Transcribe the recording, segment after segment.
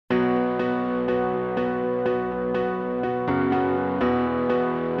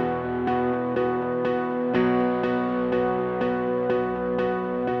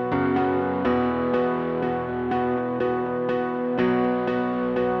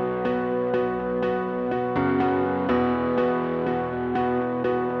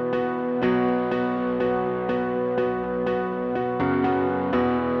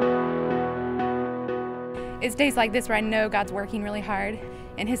it's days like this where I know God's working really hard,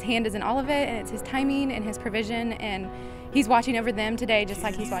 and His hand is in all of it, and it's His timing and His provision, and He's watching over them today just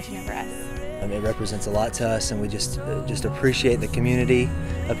like He's watching over us. It represents a lot to us, and we just appreciate the community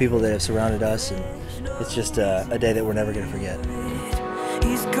of people that have surrounded us, and it's just a day that we're never going to forget.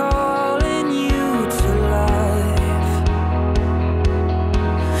 He's calling you to life.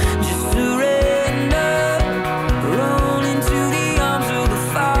 Just surrender, roll into the arms of the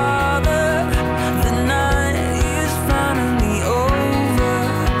Father. The night is finally over.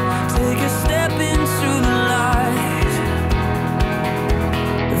 Take a step into the light.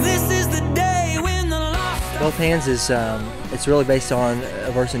 This is the day when the lost. Both Hands is it's really based on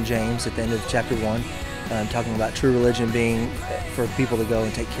a verse in James at the end of chapter 1. Talking about true religion being for people to go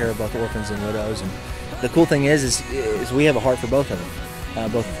and take care of both orphans and widows. And the cool thing is we have a heart for both of them,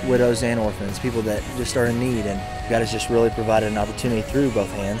 both widows and orphans, people that just are in need. And God has just really provided an opportunity through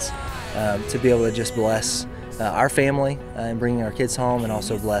Both Hands to be able to just bless our family and bringing our kids home, and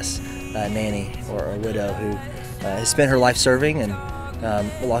also bless Nanny, or a widow who has spent her life serving and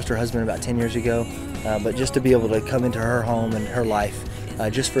lost her husband about 10 years ago. But just to be able to come into her home and her life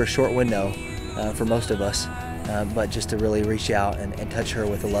just for a short window, for most of us, but just to really reach out and touch her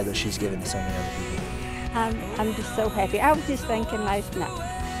with the love that she's given to so many other people. I'm just so happy. I was just thinking last night,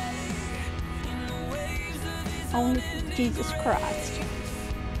 only Jesus Christ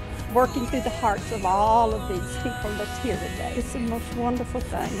working through the hearts of all of these people that's here today. It's the most wonderful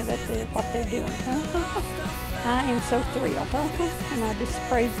thing that what they're doing. I am so thrilled, and I just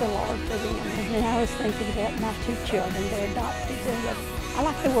praise the Lord for them. And I was thinking about my 2 children, they're adopted. I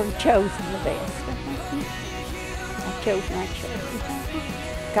like the word chosen the best. I chose my children.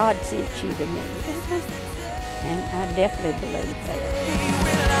 God sent you to me, and I definitely believe that.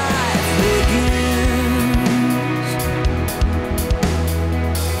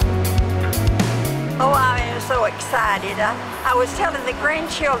 Oh, I am so excited. I was telling the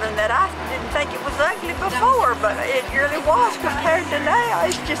grandchildren that I didn't think it was ugly before, but it really was compared to now.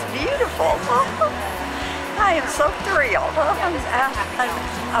 It's just beautiful. I am so thrilled. I'm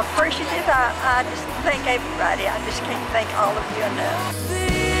appreciative. I just thank everybody. I just can't thank all of you enough.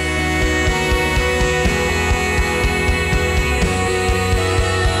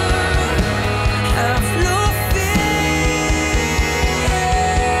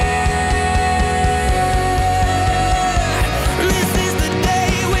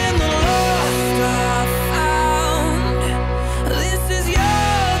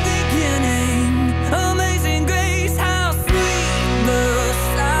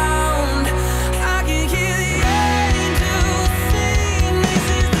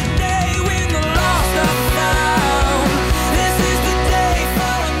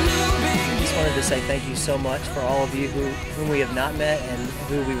 Say thank you so much for all of you whom we have not met and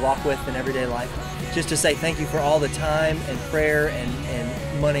who we walk with in everyday life. Just to say thank you for all the time and prayer and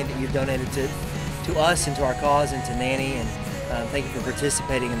money that you've donated to us and to our cause and to Nanny, and thank you for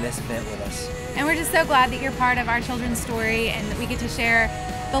participating in this event with us. And we're just so glad that you're part of our children's story, and that we get to share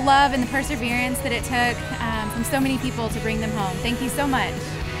the love and the perseverance that it took from so many people to bring them home. Thank you so much.